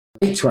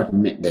hate to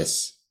admit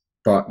this,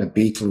 but the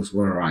Beatles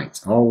were right.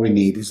 All we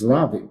need is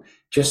love. It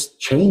just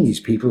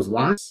changes people's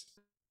lives.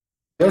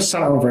 Just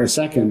sat over a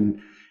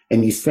second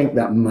and you think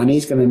that money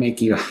is going to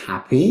make you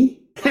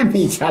happy. I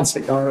mean,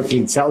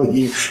 categorically tell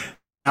you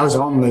I was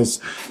homeless.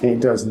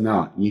 It does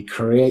not. You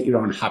create your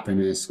own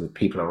happiness with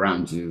people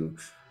around you.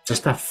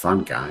 Just have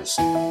fun, guys.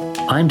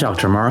 I'm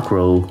Dr. Mark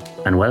Rowe,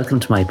 and welcome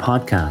to my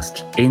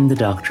podcast, In the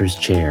Doctor's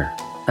Chair.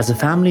 As a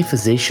family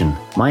physician,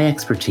 my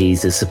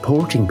expertise is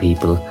supporting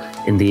people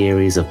in the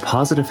areas of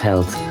positive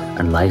health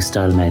and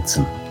lifestyle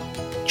medicine.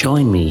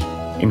 Join me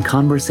in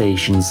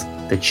conversations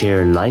that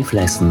share life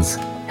lessons,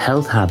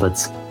 health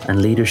habits,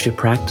 and leadership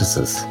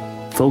practices,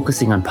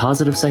 focusing on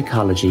positive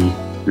psychology,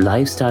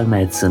 lifestyle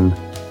medicine,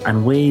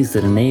 and ways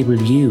that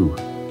enable you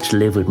to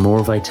live with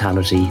more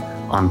vitality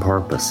on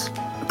purpose.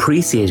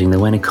 Appreciating that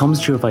when it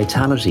comes to your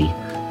vitality,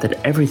 that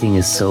everything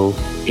is so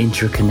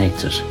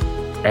interconnected.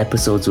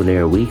 Episodes will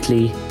air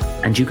weekly,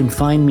 and you can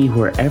find me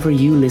wherever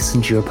you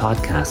listen to your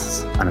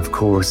podcasts, and of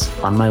course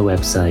on my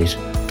website,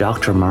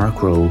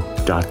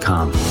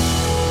 drmarkrowe.com.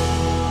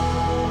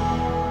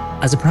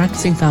 As a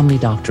practicing family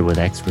doctor with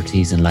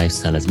expertise in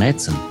lifestyle as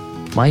medicine,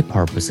 my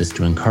purpose is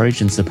to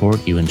encourage and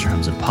support you in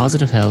terms of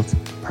positive health,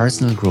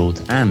 personal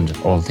growth, and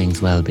all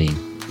things well-being.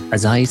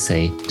 As I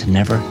say, to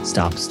never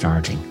stop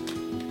starting.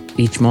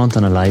 Each month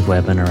on a live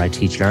webinar, I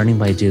teach learning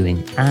by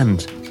doing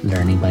and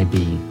learning by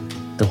being,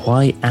 the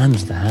why and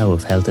the how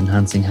of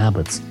health-enhancing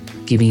habits,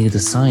 giving you the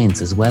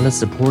science as well as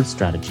support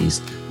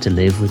strategies to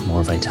live with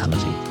more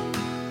vitality.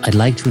 I'd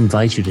like to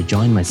invite you to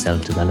join my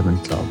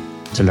Self-Development Club.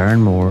 To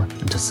learn more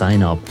and to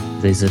sign up,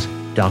 visit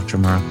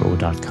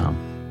drmarkrowe.com.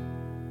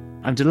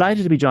 I'm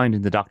delighted to be joined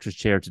in the doctor's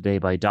chair today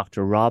by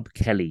Dr. Robb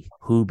Kelly,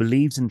 who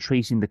believes in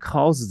treating the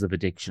causes of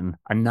addiction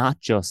and not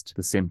just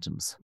the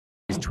symptoms.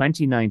 His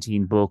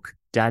 2019 book,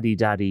 Daddy,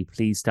 Daddy,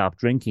 Please Stop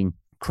Drinking,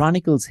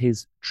 chronicles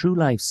his true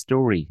life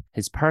story,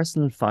 his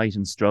personal fight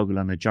and struggle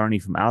on a journey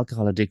from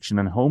alcohol addiction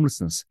and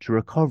homelessness to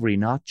recovery,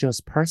 not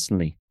just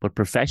personally, but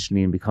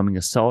professionally, in becoming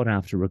a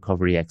sought-after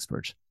recovery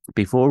expert.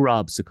 Before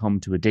Robb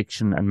succumbed to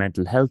addiction and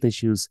mental health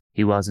issues,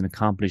 he was an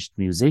accomplished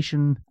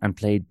musician and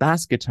played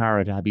bass guitar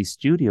at Abbey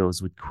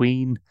Studios with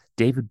Queen,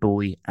 David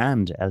Bowie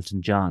and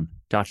Elton John.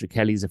 Dr.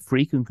 Kelly is a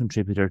frequent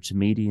contributor to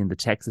media in the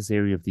Texas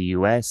area of the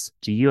US,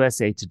 to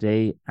USA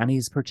Today, and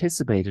he's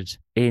participated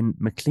in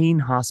McLean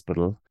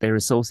Hospital. They're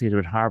associated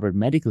with Harvard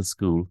Medical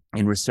School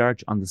in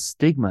research on the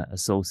stigma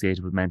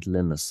associated with mental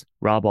illness.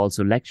 Robb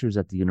also lectures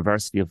at the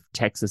University of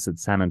Texas at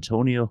San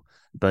Antonio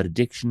about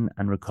addiction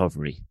and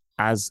recovery.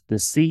 As the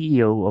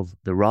CEO of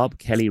the Robb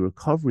Kelly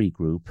Recovery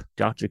Group,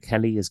 Dr.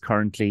 Kelly is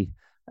currently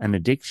an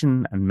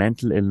addiction and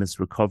mental illness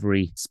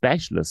recovery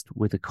specialist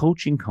with a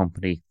coaching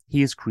company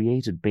he has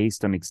created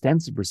based on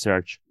extensive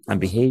research and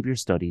behaviour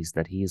studies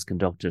that he has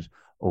conducted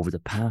over the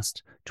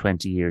past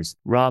 20 years.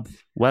 Robb,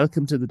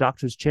 welcome to the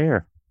doctor's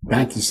chair.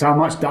 Thank you so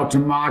much, Dr.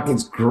 Mark.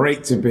 It's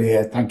great to be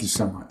here. Thank you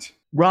so much.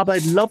 Robb,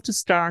 I'd love to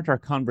start our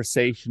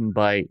conversation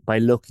by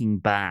looking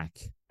back.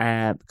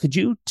 Could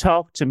you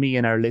talk to me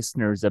and our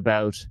listeners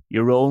about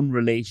your own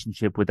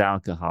relationship with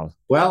alcohol?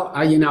 Well,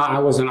 I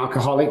was an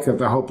alcoholic of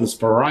the hopeless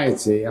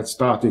variety. I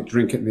started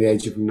drinking at the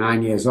age of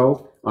 9 years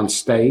old on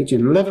stage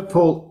in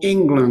Liverpool,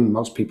 England.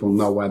 Most people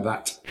know where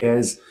that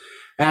is.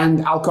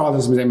 And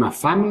alcoholism was in my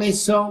family.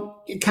 So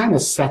it kind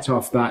of set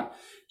off that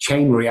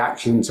chain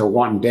reaction to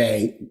one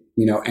day,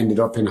 ended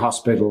up in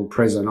hospital,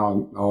 prison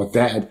or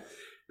dead.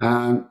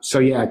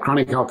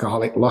 Chronic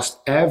alcoholic, lost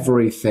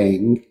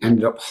everything,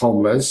 ended up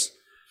homeless.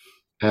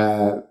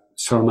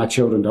 So my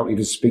children don't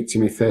even speak to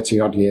me 30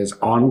 odd years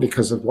on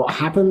because of what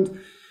happened,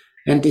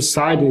 and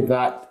decided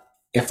that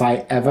if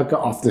I ever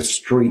got off the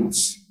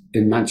streets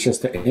in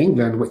Manchester,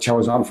 England, which I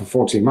was on for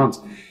 14 months,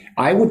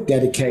 I would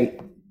dedicate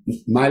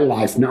my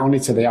life not only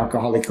to the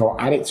alcoholic or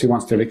addict who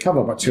wants to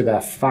recover, but to their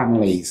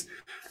families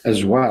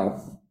as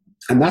well.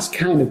 And that's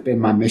kind of been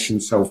my mission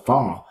so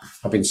far.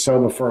 I've been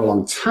sober for a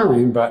long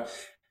time, but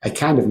I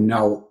kind of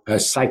know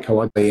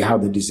psychologically how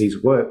the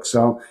disease works.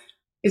 So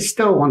it's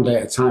still one day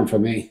at a time for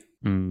me.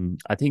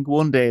 I think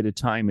one day at a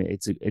time.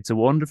 It's a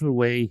wonderful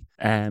way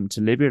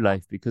to live your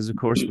life, because of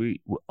course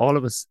all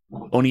of us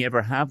only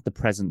ever have the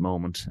present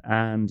moment,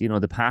 and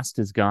the past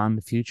is gone,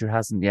 the future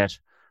hasn't yet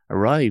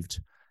arrived,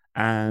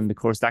 and of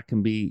course that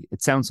can be.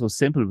 It sounds so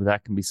simple, but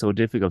that can be so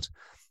difficult.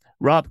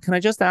 Robb, can I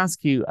just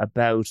ask you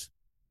about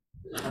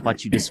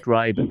what you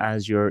describe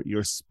as your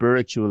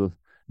spiritual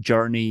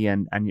journey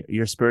and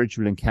your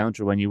spiritual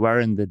encounter when you were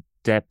in the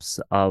depths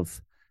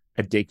of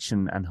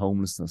addiction and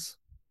homelessness?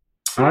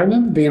 I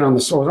remember I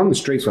was on the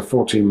streets for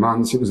 14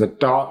 months. It was a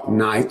dark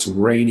night,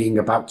 raining,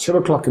 about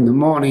 2:00 in the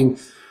morning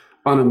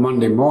on a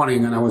Monday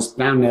morning. And I was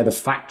down near the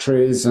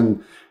factories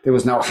and there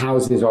was no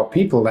houses or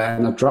people there.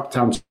 And I dropped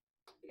down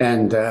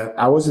and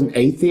I was an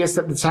atheist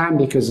at the time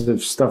because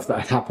of stuff that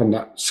had happened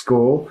at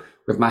school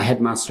with my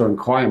headmaster and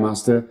choir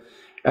master.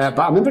 But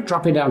I remember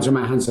dropping down to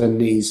my hands and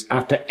knees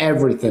after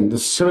everything, the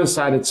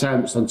suicide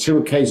attempts. On 2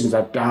 occasions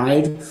I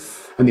died.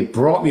 And it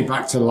brought me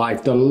back to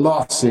life, the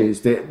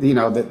losses,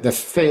 the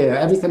fear,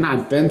 everything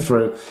I'd been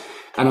through.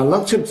 And I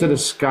looked up to the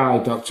sky,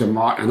 Dr.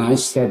 Mark, and I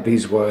said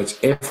these words: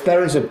 if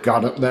there is a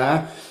God up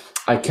there,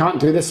 I can't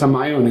do this on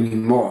my own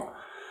anymore.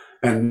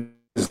 And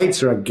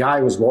later, a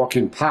guy was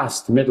walking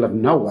past the middle of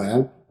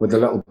nowhere with a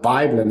little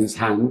Bible in his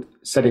hand,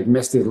 said he'd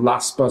missed his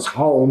last bus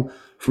home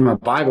from a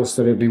Bible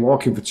study, had been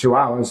walking for 2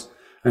 hours,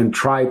 and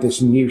tried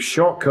this new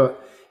shortcut.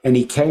 And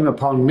he came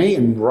upon me,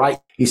 and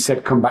he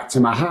said, come back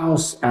to my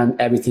house, and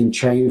everything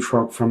changed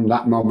from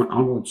that moment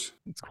onwards.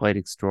 It's quite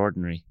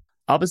extraordinary.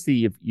 Obviously,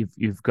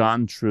 you've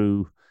gone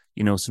through,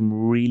 some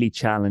really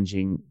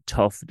challenging,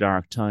 tough,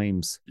 dark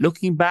times.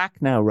 Looking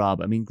back now,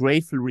 Rob, I mean,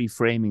 grateful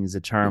reframing is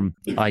a term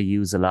I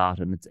use a lot,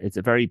 and it's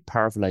a very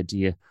powerful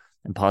idea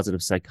in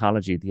positive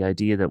psychology. The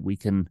idea that we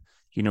can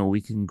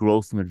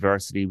grow from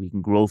adversity, we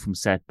can grow from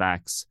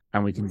setbacks,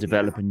 and we can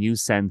develop a new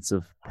sense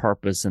of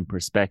purpose and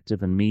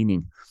perspective and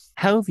meaning.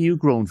 How have you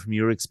grown from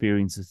your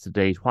experiences to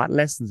date? What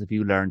lessons have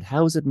you learned?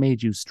 How has it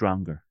made you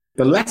stronger?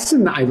 The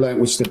lesson that I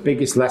learned, which is the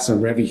biggest lesson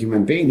for every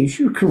human being, is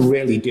you can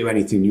really do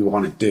anything you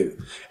want to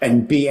do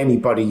and be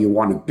anybody you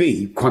want to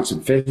be.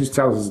 Quantum physics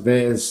tells us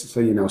this,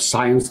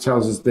 science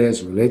tells us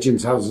this, religion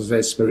tells us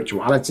this,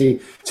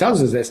 spirituality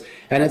tells us this.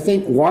 And I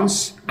think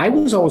once I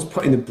was always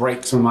putting the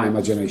brakes on my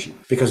imagination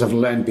because of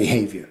learned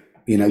behavior.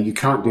 You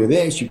can't do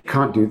this, you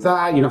can't do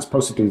that, you're not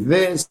supposed to do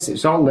this.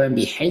 It's all learned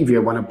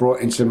behavior when I brought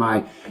into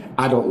my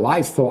adult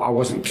life, thought I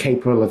wasn't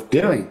capable of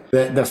doing.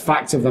 The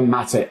fact of the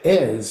matter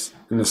is,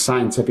 and the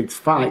scientific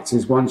fact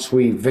is, once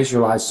we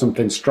visualize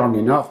something strong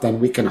enough, then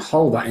we can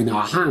hold that in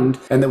our hand,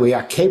 and that we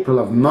are capable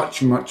of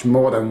much, much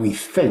more than we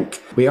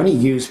think. We only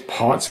use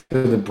parts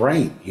of the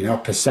brain,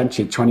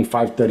 percentage,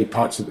 25, 30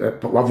 parts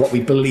of what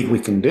we believe we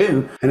can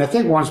do. And I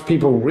think once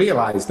people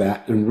realize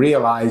that and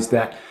realize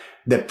that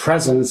the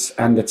presence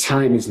and the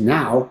time is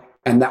now,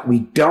 and that we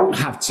don't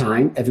have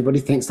time. Everybody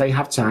thinks they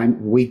have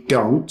time. We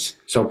don't.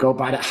 So go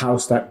buy that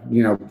house,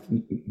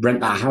 rent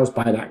that house,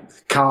 buy that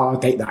car,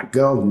 date that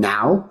girl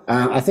now.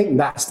 I think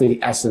that's the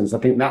essence. I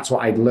think that's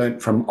what I'd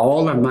learned from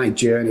all of my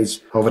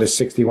journeys over the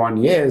 61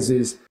 years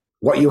is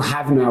what you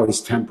have now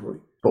is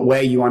temporary. But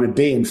where you want to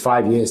be in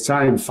 5 years'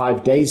 time,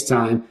 5 days'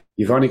 time,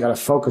 you've only got to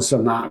focus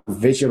on that,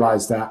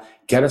 visualize that,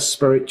 get a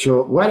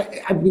spiritual,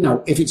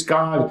 if it's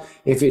God,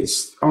 if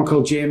it's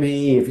Uncle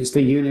Jimmy, if it's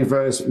the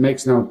universe, it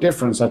makes no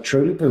difference. I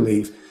truly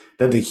believe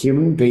that the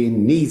human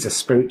being needs a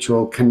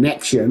spiritual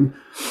connection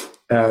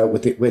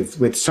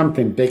with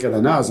something bigger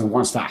than us. And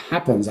once that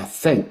happens, I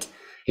think,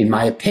 in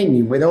my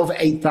opinion, with over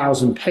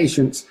 8,000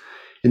 patients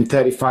in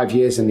 35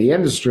 years in the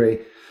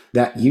industry,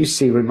 that you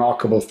see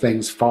remarkable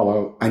things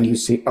follow and you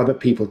see other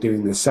people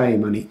doing the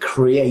same. And it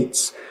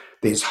creates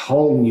this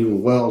whole new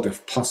world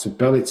of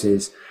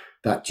possibilities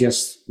that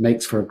just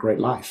makes for a great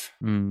life.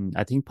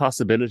 I think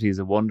possibility is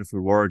a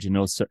wonderful word.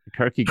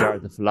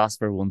 Kierkegaard, the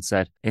philosopher, once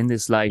said, in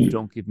this life,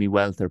 don't give me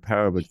wealth or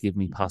power, but give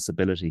me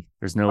possibility.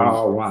 There's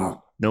no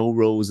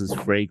rose as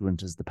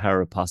fragrant as the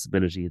power of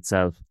possibility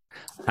itself.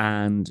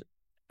 And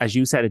as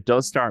you said, it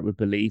does start with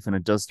belief, and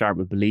it does start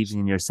with believing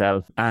in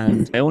yourself.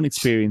 And my own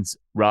experience,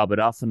 Rob, it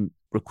often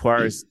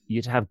requires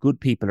you to have good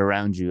people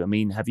around you. I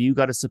mean, have you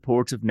got a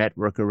supportive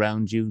network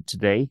around you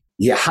today?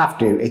 You have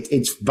to.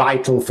 It's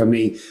vital for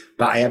me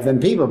that I have them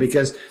people,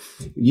 because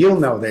you'll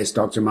know this,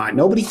 Dr. Mike.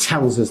 Nobody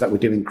tells us that we're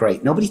doing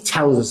great. Nobody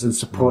tells us and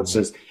supports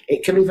us.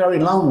 It can be very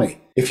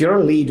lonely. If you're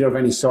a leader of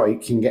any sort,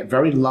 it can get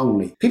very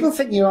lonely. People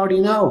think you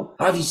already know.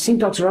 Oh, have you seen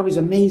Dr. Rob? He's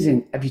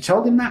amazing. Have you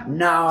told him that?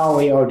 No,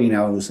 he already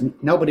knows. And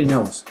nobody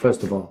knows,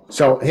 first of all.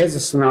 So here's a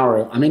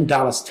scenario. I'm in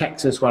Dallas,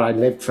 Texas, where I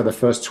lived for the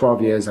first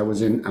 12 years. I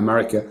was in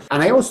America.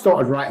 And I always thought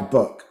I'd write a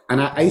book.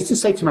 And I used to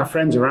say to my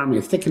friends around me,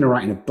 I'm thinking of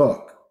writing a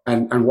book.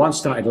 And one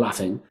started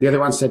laughing. The other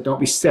one said, don't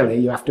be silly.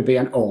 You have to be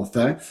an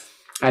author.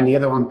 And the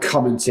other one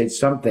commented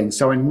something.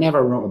 So I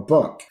never wrote a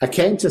book. I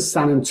came to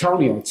San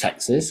Antonio,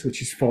 Texas,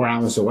 which is 4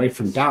 hours away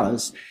from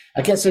Dallas.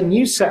 I get a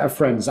new set of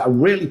friends that are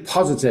really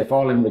positive,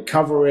 all in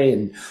recovery,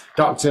 and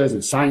doctors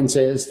and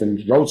scientists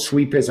and road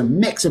sweepers, a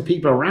mix of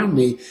people around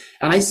me.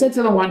 And I said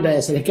to them one day,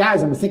 I said, hey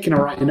guys, I'm thinking of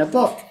writing a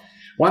book.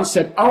 One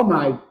said, oh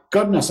my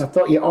goodness, I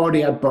thought you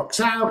already had books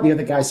out. The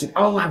other guy said,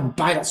 oh, I'll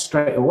buy that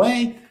straight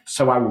away.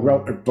 So I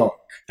wrote a book.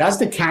 That's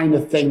the kind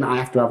of thing that I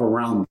have to have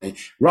around me.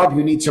 Rob,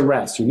 you need to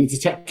rest. You need to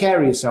take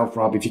care of yourself,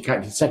 Rob. If you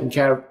can't, you're taking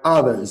care of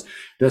others,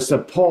 the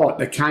support,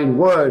 the kind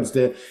words,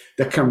 the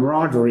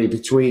camaraderie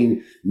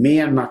between me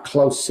and my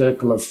close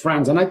circle of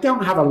friends. And I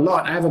don't have a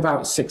lot. I have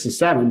about 6 or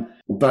 7,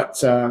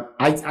 but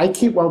I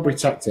keep well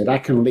protected. I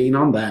can lean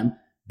on them.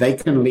 They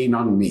can lean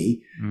on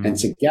me. And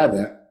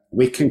together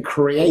we can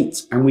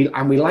create. And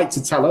we like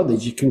to tell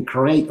others, you can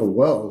create a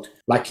world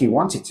like you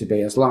want it to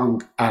be, as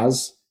long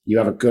as you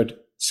have a good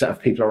set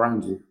of people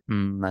around you.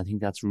 I think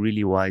that's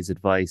really wise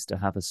advice, to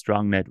have a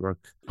strong network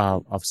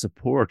of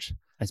support.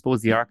 I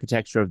suppose the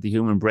architecture of the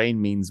human brain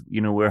means,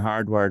 we're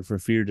hardwired for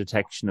fear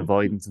detection,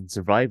 avoidance and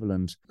survival.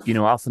 And,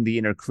 often the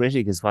inner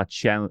critic is what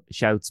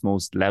shouts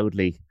most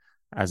loudly,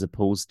 as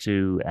opposed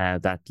to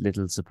that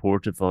little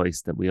supportive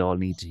voice that we all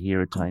need to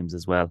hear at times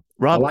as well.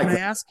 Rob, can I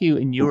ask you,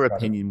 in your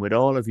opinion, with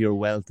all of your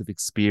wealth of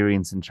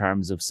experience in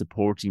terms of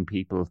supporting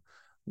people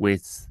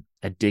with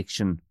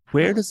addiction,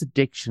 Where does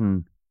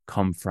addiction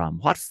come from?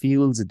 What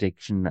fuels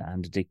addiction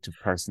and addictive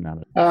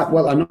personality?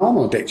 Well, a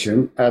normal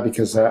addiction,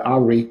 because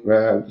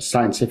our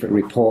scientific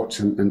reports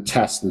and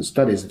tests and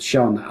studies have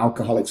shown that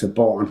alcoholics are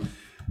born.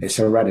 It's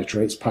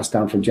hereditary, it's passed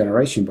down from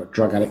generation, but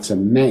drug addicts are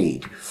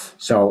made.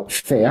 So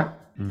fear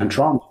and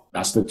trauma,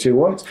 that's the two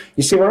words.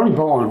 You see, we're only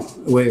born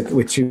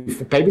with two,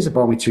 babies are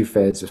born with two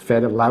fears, a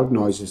fear of loud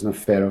noises and a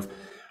fear of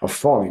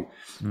falling.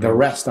 The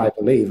rest, I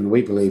believe, and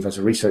we believe as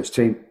a research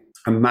team,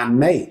 are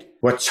man-made.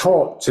 We're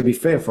taught to be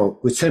fearful.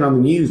 We turn on the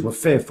news, we're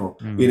fearful.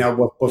 You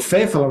know, we're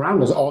fearful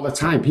around us all the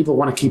time. People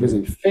want to keep us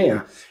in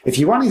fear. If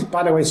you want to,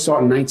 by the way,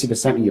 sort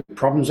 90% of your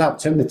problems out,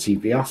 turn the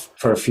TV off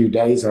for a few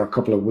days or a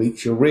couple of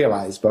weeks, you'll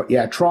realize. But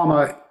yeah,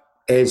 trauma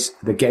is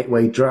the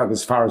gateway drug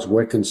as far as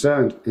we're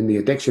concerned in the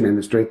addiction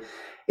industry,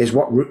 is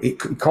what it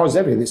causes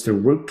everything. It's the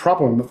root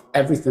problem of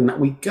everything that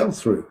we go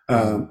through.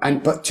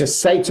 But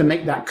to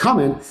make that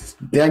comment,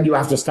 then you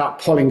have to start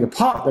pulling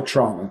apart the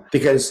trauma,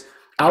 because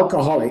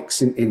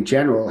alcoholics in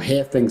general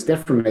hear things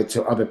differently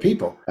to other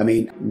people. I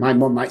mean, my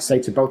mum might say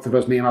to both of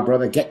us, me and my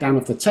brother, get down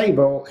off the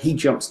table. He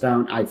jumps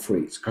down, I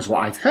freeze. Because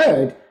what I've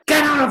heard,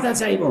 get out of the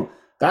table.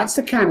 That's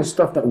the kind of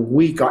stuff that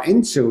we got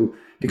into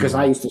because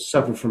I used to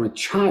suffer from a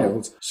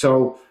child.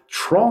 So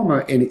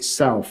trauma in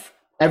itself,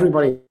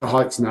 everybody,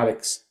 alcoholics and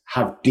addicts,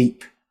 have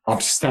deep,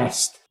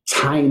 obsessed,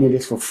 tiny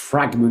little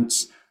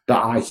fragments that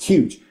are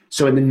huge.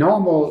 So in the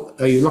normal,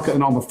 you look at the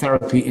normal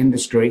therapy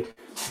industry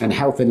and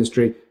health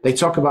industry, they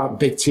talk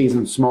about big T's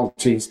and small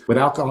T's. With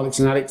alcoholics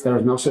and addicts, there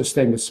is no such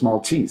thing as small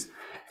T's.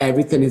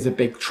 Everything is a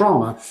big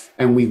trauma,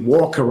 and we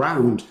walk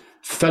around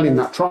filling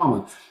that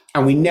trauma,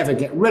 and we never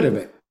get rid of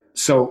it.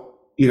 So,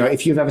 you know,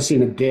 if you've ever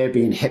seen a deer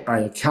being hit by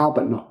a car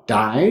but not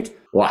died,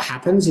 what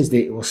happens is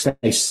that it will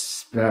stay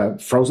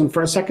frozen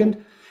for a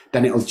second,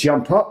 then it'll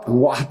jump up, and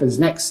what happens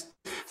next?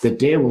 The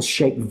deer will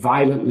shake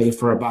violently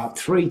for about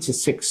 3 to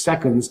 6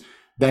 seconds,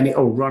 then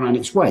it'll run on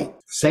its way.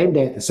 Same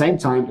day, at the same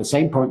time, the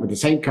same point, with the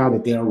same car, the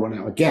deer will run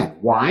out again.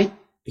 Why?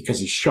 Because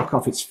he's shook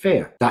off its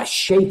fear. That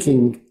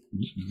shaking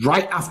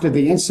right after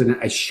the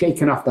incident has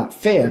shaken off that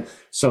fear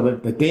so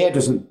that the deer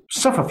doesn't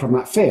suffer from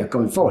that fear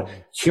going forward.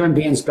 Human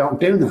beings don't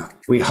do that.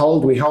 We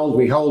hold,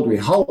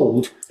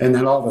 and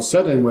then all of a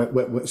sudden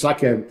it's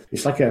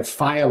like a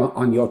file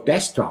on your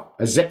desktop,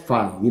 a zip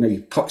file. You know,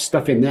 you put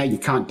stuff in there you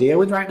can't deal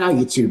with right now,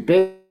 you're too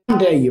big. One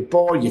day you're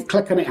bored, you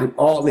click on it, and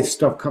all this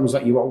stuff comes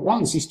at you at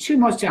once. It's too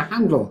much to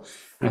handle.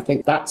 And I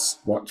think that's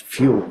what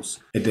fuels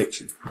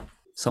addiction.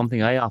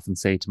 Something I often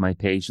say to my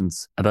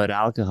patients about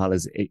alcohol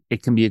is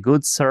it can be a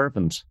good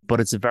servant, but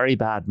it's a very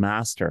bad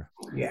master.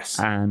 Yes.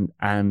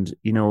 And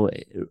you know,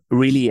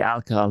 really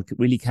alcohol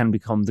really can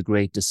become the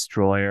great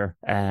destroyer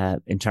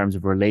in terms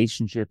of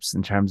relationships,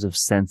 in terms of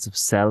sense of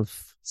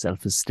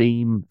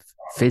self-esteem,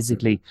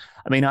 physically.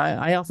 I mean,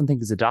 I often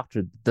think as a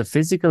doctor, the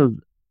physical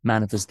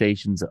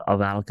manifestations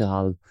of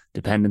alcohol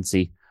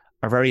dependency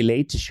are very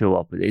late to show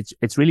up.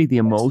 It's really the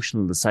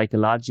emotional, the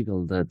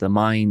psychological, the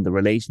mind, the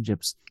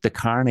relationships, the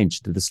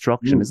carnage, the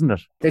destruction, isn't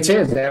it? It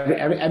is.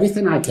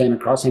 Everything I came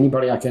across,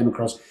 anybody I came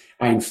across,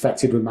 I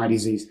infected with my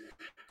disease.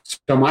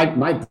 So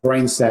my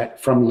brain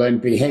set from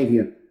learned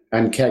behavior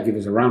and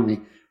caregivers around me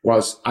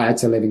was I had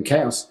to live in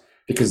chaos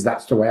because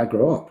that's the way I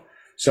grew up.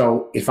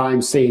 So if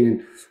I'm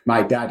seeing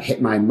my dad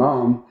hit my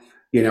mom,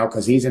 you know,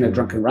 because he's in a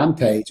drunken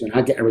rampage, and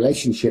I get in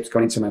relationships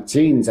going into my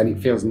teens, and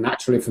it feels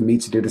naturally for me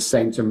to do the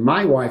same to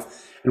my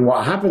wife. And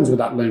what happens with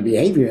that learned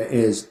behavior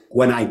is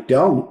when I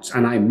don't,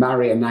 and I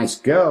marry a nice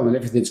girl and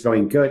everything's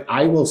going good,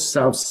 I will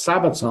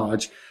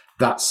self-sabotage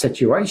that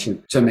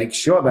situation to make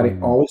sure that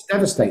it always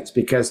devastates,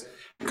 because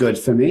good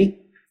for me,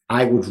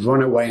 I would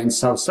run away and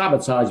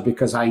self-sabotage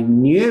because I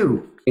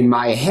knew in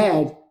my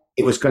head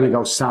it was going to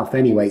go south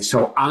anyway.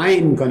 So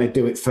I'm going to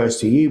do it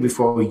first to you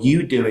before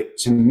you do it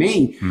to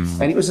me.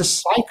 And it was a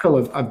cycle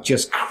of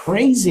just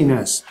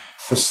craziness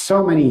for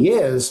so many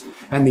years,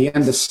 and the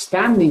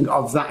understanding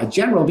of that in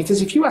general,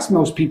 because if you ask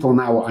most people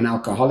now what an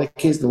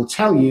alcoholic is, they'll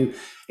tell you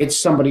it's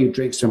somebody who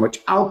drinks so much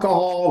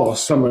alcohol or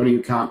somebody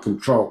who can't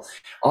control.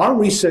 Our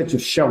research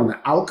has shown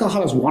that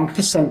alcohol has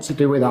 1% to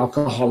do with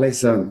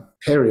alcoholism,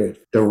 period.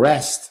 The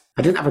rest,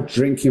 I didn't have a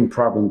drinking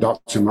problem,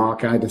 Dr.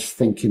 Mark. I had a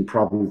thinking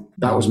problem.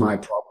 That was my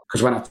problem.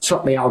 Because when I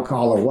took the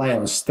alcohol away, I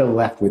was still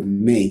left with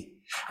me.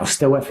 I was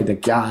still left with the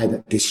guy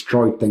that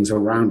destroyed things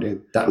around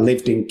him, that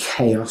lived in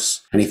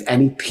chaos. And if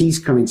any peace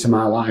come into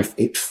my life,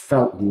 it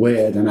felt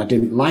weird and I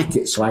didn't like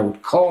it. So I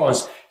would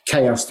cause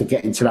chaos to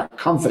get into that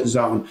comfort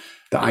zone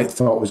that I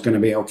thought was going to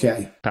be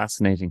okay.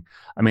 Fascinating.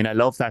 I mean, I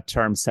love that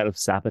term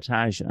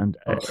self-sabotage, and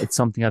it's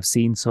something I've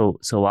seen so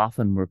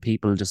often where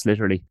people just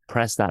literally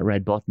press that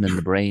red button in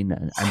the brain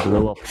and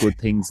blow up good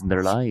things in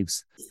their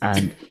lives.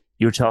 And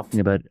you're talking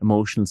about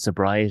emotional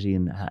sobriety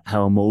and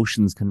how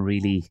emotions can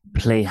really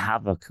play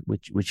havoc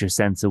with your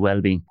sense of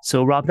well-being.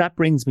 So, Rob, that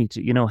brings me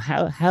to, you know,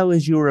 how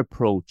is your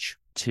approach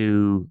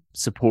to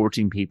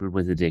supporting people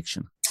with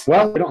addiction?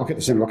 Well, we don't look at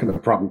the same look at the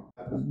problem.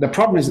 The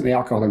problem isn't the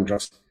alcohol and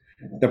drugs.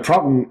 The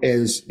problem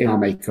is in our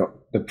makeup.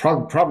 The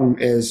problem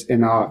is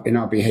in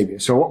our behavior.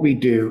 So what we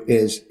do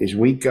is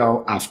we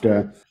go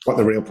after what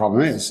the real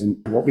problem is. And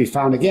what we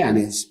found again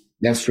is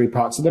there's three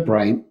parts of the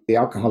brain, the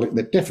alcoholic,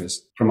 that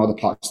differs from other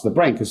parts of the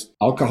brain because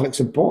alcoholics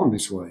are born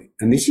this way.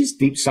 And this is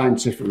deep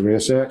scientific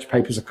research.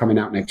 Papers are coming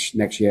out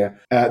next year.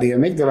 The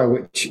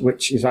amygdala,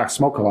 which is our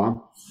smoke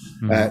alarm,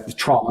 the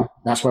trauma,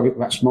 that's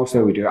mostly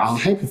what we do. Our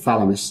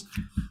hypothalamus,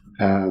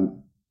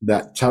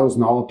 that tells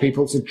normal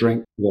people to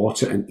drink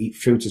water and eat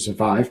food to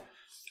survive.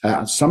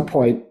 At some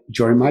point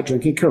during my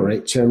drinking career,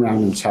 it turns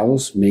around and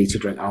tells me to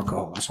drink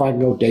alcohol. That's why I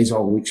can go days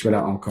or weeks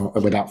without alcohol,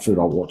 without food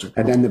or water.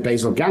 And then the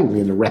basal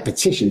ganglia, the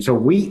repetition. So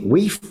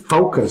we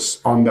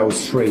focus on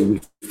those three.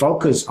 We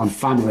focus on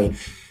family.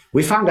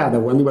 We found out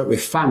that when we work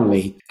with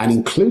family and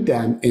include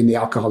them in the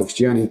alcoholic's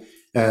journey,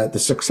 the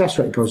success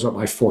rate goes up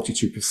by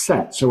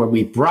 42%. So when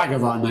we brag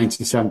of our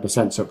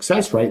 97%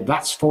 success rate,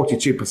 that's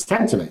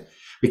 42% of it.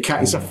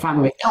 Because it's a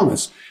family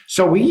illness.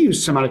 So we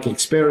use somatic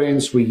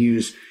experience, we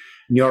use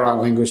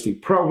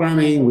neuro-linguistic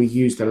programming, we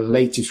use the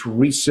latest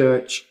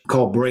research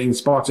called brain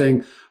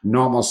spotting,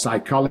 normal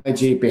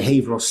psychology,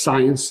 behavioral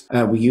science,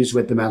 we use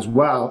with them as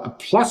well.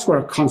 Plus we're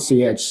a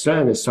concierge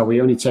service, so we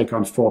only take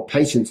on 4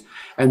 patients.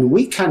 And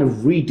we kind of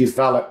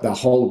redevelop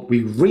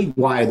we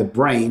rewire the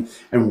brain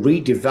and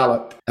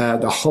redevelop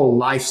the whole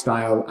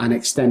lifestyle and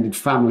extended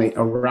family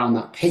around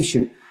that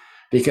patient.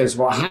 Because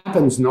what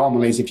happens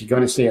normally is if you're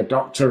going to see a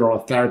doctor or a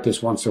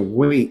therapist once a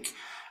week,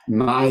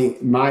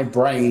 my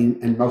brain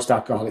and most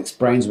alcoholics'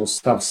 brains will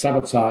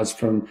self-sabotage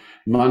from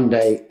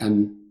Monday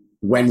and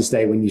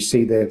Wednesday when you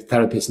see the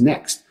therapist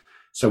next.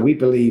 So we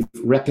believe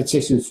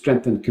repetition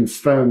strengthened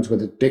confirms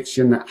with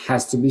addiction that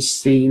has to be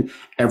seen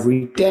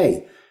every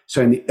day.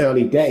 So in the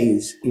early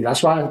days,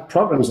 that's why our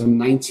program is a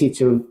 90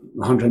 to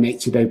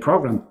 180 day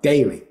program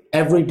daily,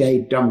 every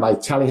day done by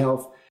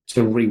telehealth,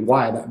 to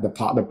rewire the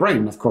part of the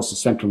brain. Of course, the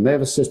central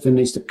nervous system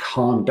needs to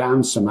calm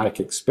down, somatic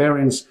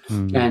experience.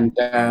 And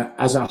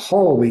as a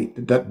whole,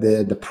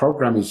 the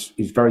program is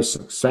very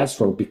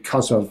successful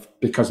because of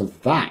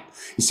that.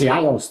 You see, I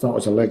always thought I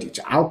was allergic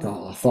to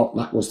alcohol. I thought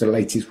that was the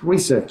latest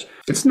research.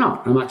 It's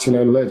not. I'm actually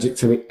allergic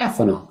to the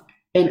ethanol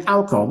in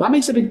alcohol. That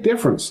makes a big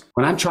difference.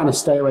 When I'm trying to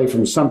stay away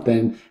from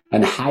something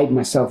and hide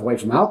myself away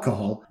from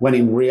alcohol, when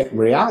in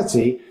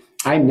reality,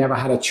 I never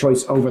had a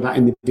choice over that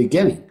in the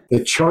beginning.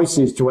 The choice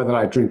as to whether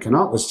I drink or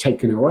not was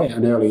taken away at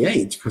an early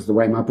age because of the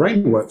way my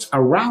brain works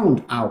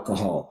around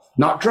alcohol,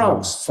 not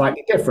drugs,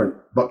 slightly different,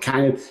 but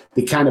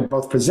they kind of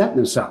both present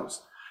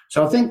themselves.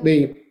 So I think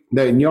the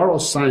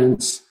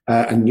neuroscience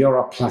and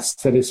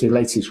neuroplasticity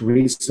latest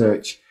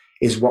research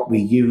is what we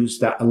use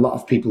that a lot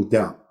of people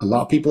don't. A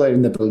lot of people are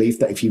in the belief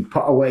that if you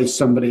put away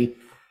somebody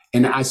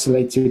in an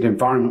isolated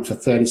environment for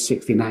 30,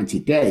 60, 90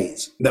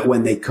 days, that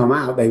when they come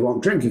out, they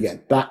won't drink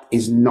again. That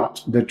is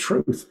not the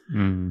truth.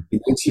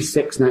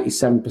 96,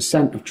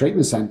 97% of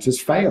treatment centers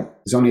fail.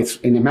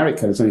 In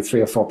America, there's only 3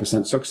 or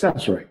 4%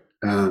 success rate.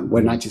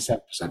 We're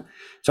 97%.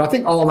 So I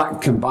think all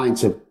that combined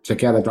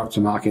together,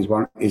 Dr. Mark,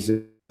 is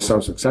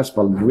so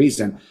successful. And the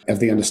reason of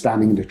the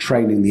understanding, the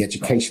training, the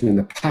education, and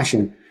the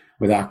passion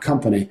with our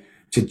company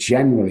to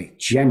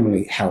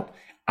generally help.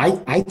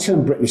 I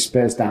turned Britney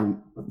Spears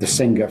down, the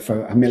singer,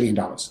 for $1 million,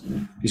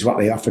 is what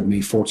they offered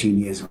me 14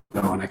 years ago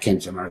when I came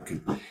to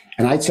America.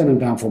 And I turned them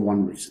down for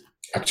one reason.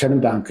 I turned them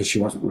down because she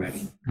wasn't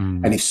ready.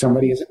 And if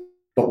somebody isn't,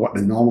 but what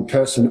the normal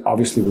person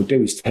obviously would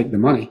do is take the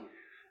money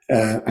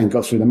and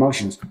go through the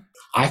motions.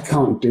 I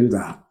can't do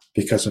that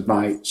because of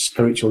my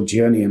spiritual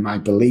journey and my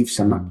beliefs.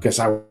 Because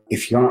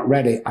if you're not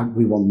ready,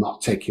 we will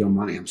not take your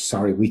money. I'm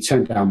sorry. We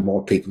turn down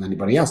more people than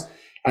anybody else.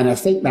 And I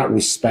think that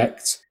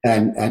respect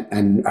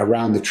and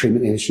around the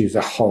treatment industry as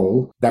a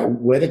whole, that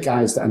we're the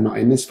guys that are not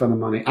in this for the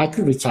money. I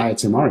could retire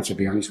tomorrow, to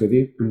be honest with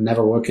you, and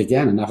never work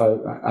again and have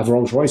a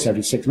Rolls Royce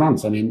every 6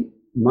 months. I mean,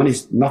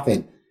 money's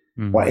nothing.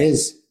 What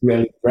is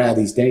really rare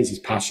these days is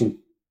passion,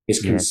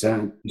 is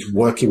concern, is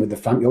working with the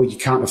family. Oh, you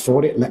can't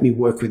afford it? Let me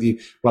work with you.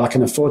 Well, I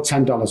can afford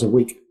 $10 a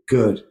week.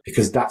 Good.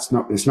 Because it's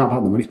not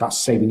about the money. It's about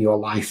saving your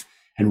life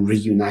and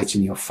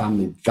reuniting your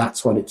family.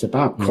 That's what it's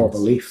about, core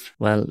belief.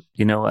 Well,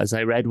 as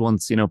I read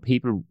once,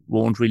 people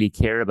won't really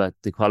care about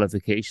the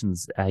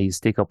qualifications you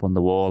stick up on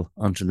the wall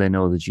until they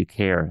know that you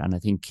care. And I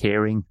think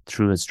caring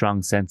through a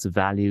strong sense of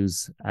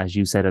values, as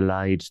you said,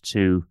 allied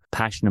to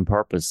passion and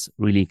purpose,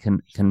 really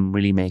can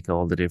really make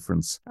all the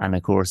difference. And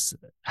of course,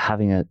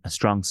 having a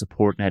strong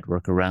support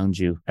network around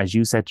you, as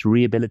you said, to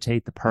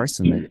rehabilitate the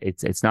person.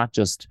 It's not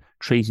just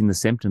treating the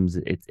symptoms,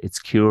 it's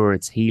cure,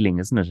 it's healing,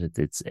 isn't it?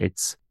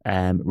 It's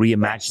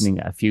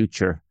reimagining a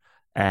future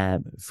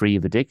free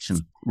of addiction.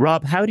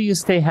 Rob, how do you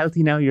stay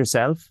healthy now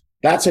yourself?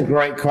 That's a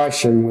great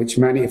question, which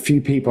a few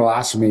people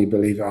ask me,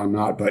 believe it or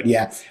not. But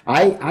yeah,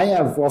 I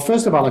have, well,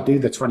 first of all, I do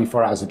the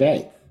 24 hours a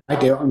day. I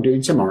do what I'm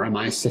doing tomorrow.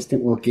 My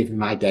assistant will give me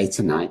my day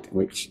tonight,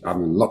 which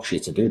I'm in luxury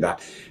to do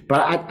that.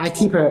 But I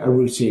keep a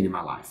routine in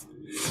my life.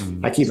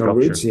 I keep structure. A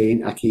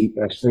routine. I keep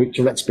a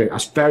spiritual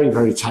experience. That's very,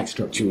 very tight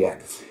structure, yeah.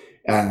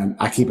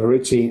 I keep a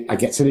routine. I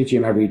get to the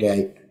gym every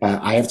day.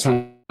 I have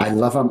time. I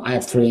love them. I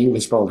have 3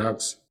 English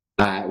bulldogs.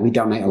 We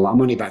donate a lot of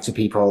money back to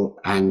people,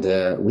 and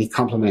we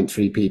compliment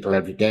 3 people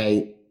every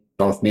day,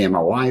 both me and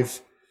my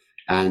wife,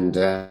 and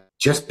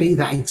just be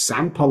that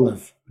example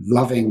of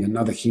loving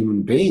another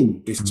human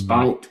being,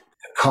 despite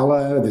the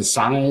color, the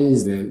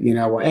size,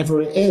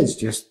 whatever it is,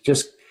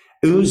 just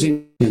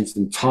oozing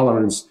and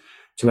tolerance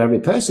to every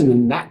person.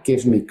 And that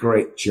gives me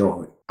great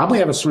joy. And we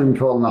have a swimming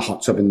pool and a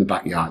hot tub in the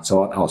backyard,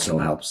 so it also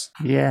helps.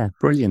 Yeah,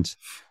 brilliant.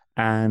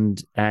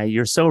 And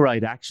you're so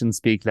right. Actions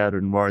speak louder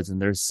than words,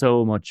 and there's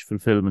so much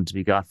fulfillment to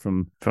be got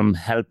from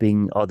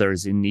helping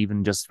others in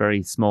even just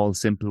very small,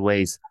 simple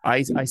ways.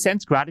 I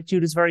sense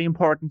gratitude is very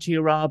important to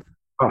you, Rob.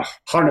 Oh,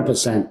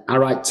 100%. I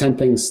write 10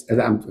 things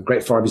that I'm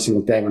grateful for every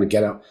single day when I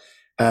get up.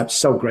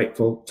 So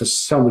grateful for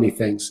so many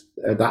things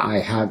that I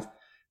have.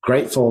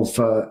 Grateful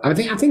for. I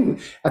think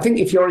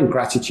if you're in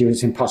gratitude,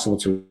 it's impossible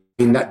to.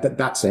 I mean,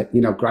 that's it.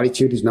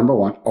 Gratitude is number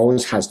one.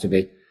 Always has to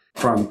be.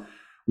 From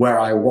where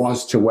I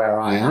was to where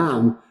I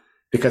am,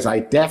 because I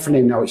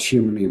definitely know it's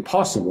humanly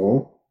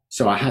impossible.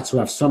 So I had to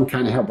have some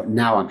kind of help. But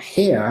now I'm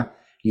here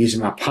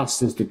using my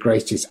past as the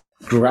greatest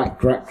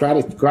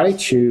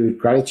gratitude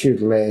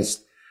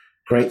list.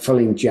 Grateful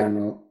in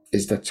general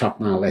is the top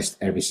of my list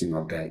every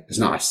single day. There's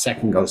not a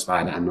second goes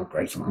by that I'm not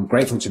grateful. I'm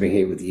grateful to be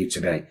here with you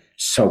today.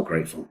 So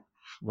grateful.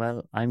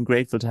 Well, I'm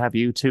grateful to have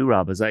you too,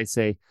 Rob. As I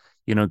say,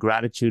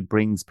 gratitude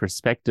brings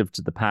perspective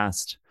to the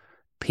past,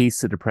 peace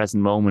to the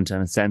present moment,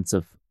 and a sense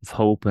of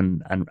hope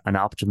and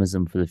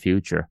optimism for the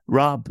future.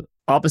 Rob,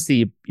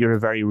 obviously you're a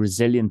very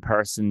resilient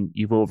person.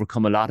 You've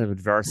overcome a lot of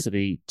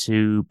adversity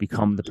to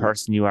become the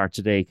person you are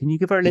today. Can you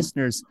give our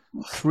listeners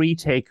 3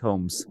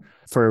 take-homes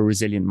for a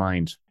resilient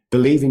mind?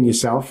 Believe in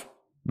yourself.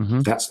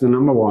 Mm-hmm. That's the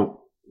number one.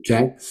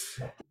 Okay.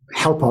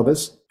 Help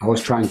others.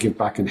 Always try and give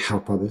back and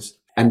help others.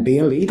 And be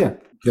a leader.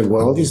 The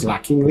world is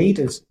lacking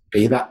leaders.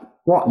 Be that.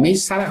 What? Me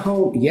sat at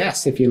home?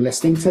 Yes. If you're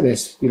listening to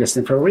this, you're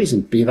listening for a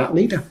reason. Be that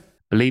leader.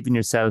 Believe in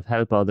yourself,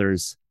 help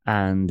others,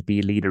 and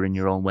be a leader in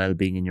your own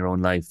well-being in your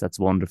own life. That's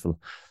wonderful.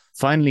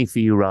 Finally, for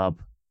you,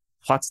 Rob,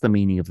 what's the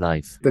meaning of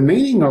life? The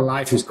meaning of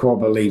life is core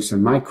beliefs.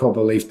 And my core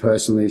belief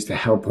personally is to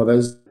help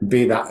others.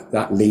 Be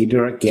that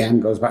leader. Again,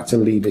 goes back to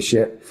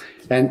leadership.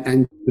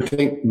 And I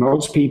think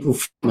most people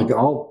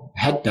go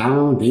head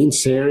down, being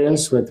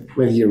serious, whether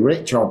you're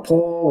rich or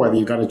poor, whether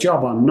you've got a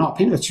job or not.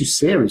 People are too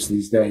serious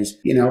these days.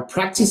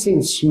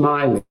 Practicing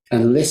smiling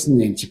and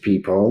listening to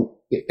people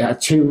are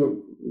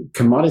 2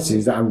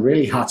 commodities that are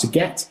really hard to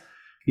get.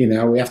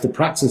 We have to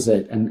practice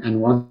it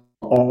and we're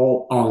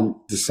all on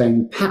the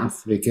same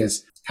path,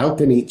 because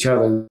helping each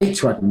other, I need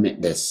to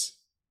admit this,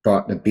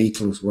 but the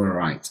Beatles were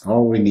right.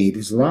 All we need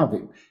is love.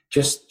 It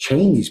just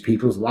changes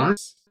people's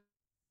lives.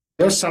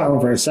 Just sat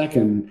over a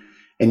second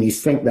and you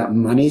think that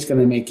money is going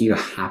to make you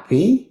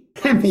happy.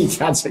 I mean,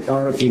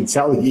 categorically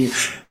tell you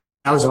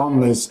as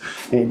homeless,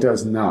 it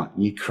does not.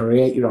 You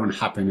create your own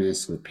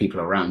happiness with people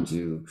around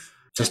you.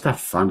 Just have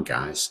fun,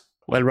 guys.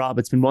 Well, Rob,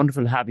 it's been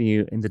wonderful having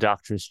you in the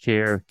doctor's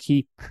chair.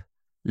 Keep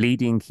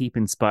leading, keep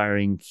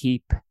inspiring,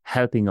 keep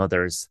helping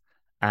others.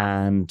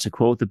 And to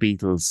quote the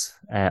Beatles,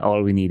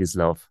 all we need is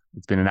love.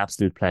 It's been an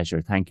absolute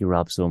pleasure. Thank you,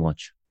 Rob, so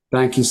much.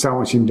 Thank you so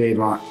much indeed,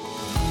 Mark.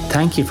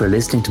 Thank you for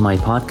listening to my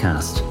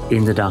podcast,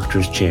 In the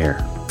Doctor's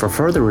Chair. For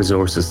further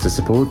resources to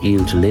support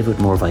you to live with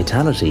more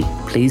vitality,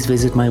 please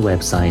visit my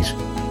website,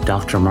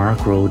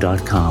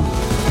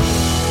 drmarkrowe.com.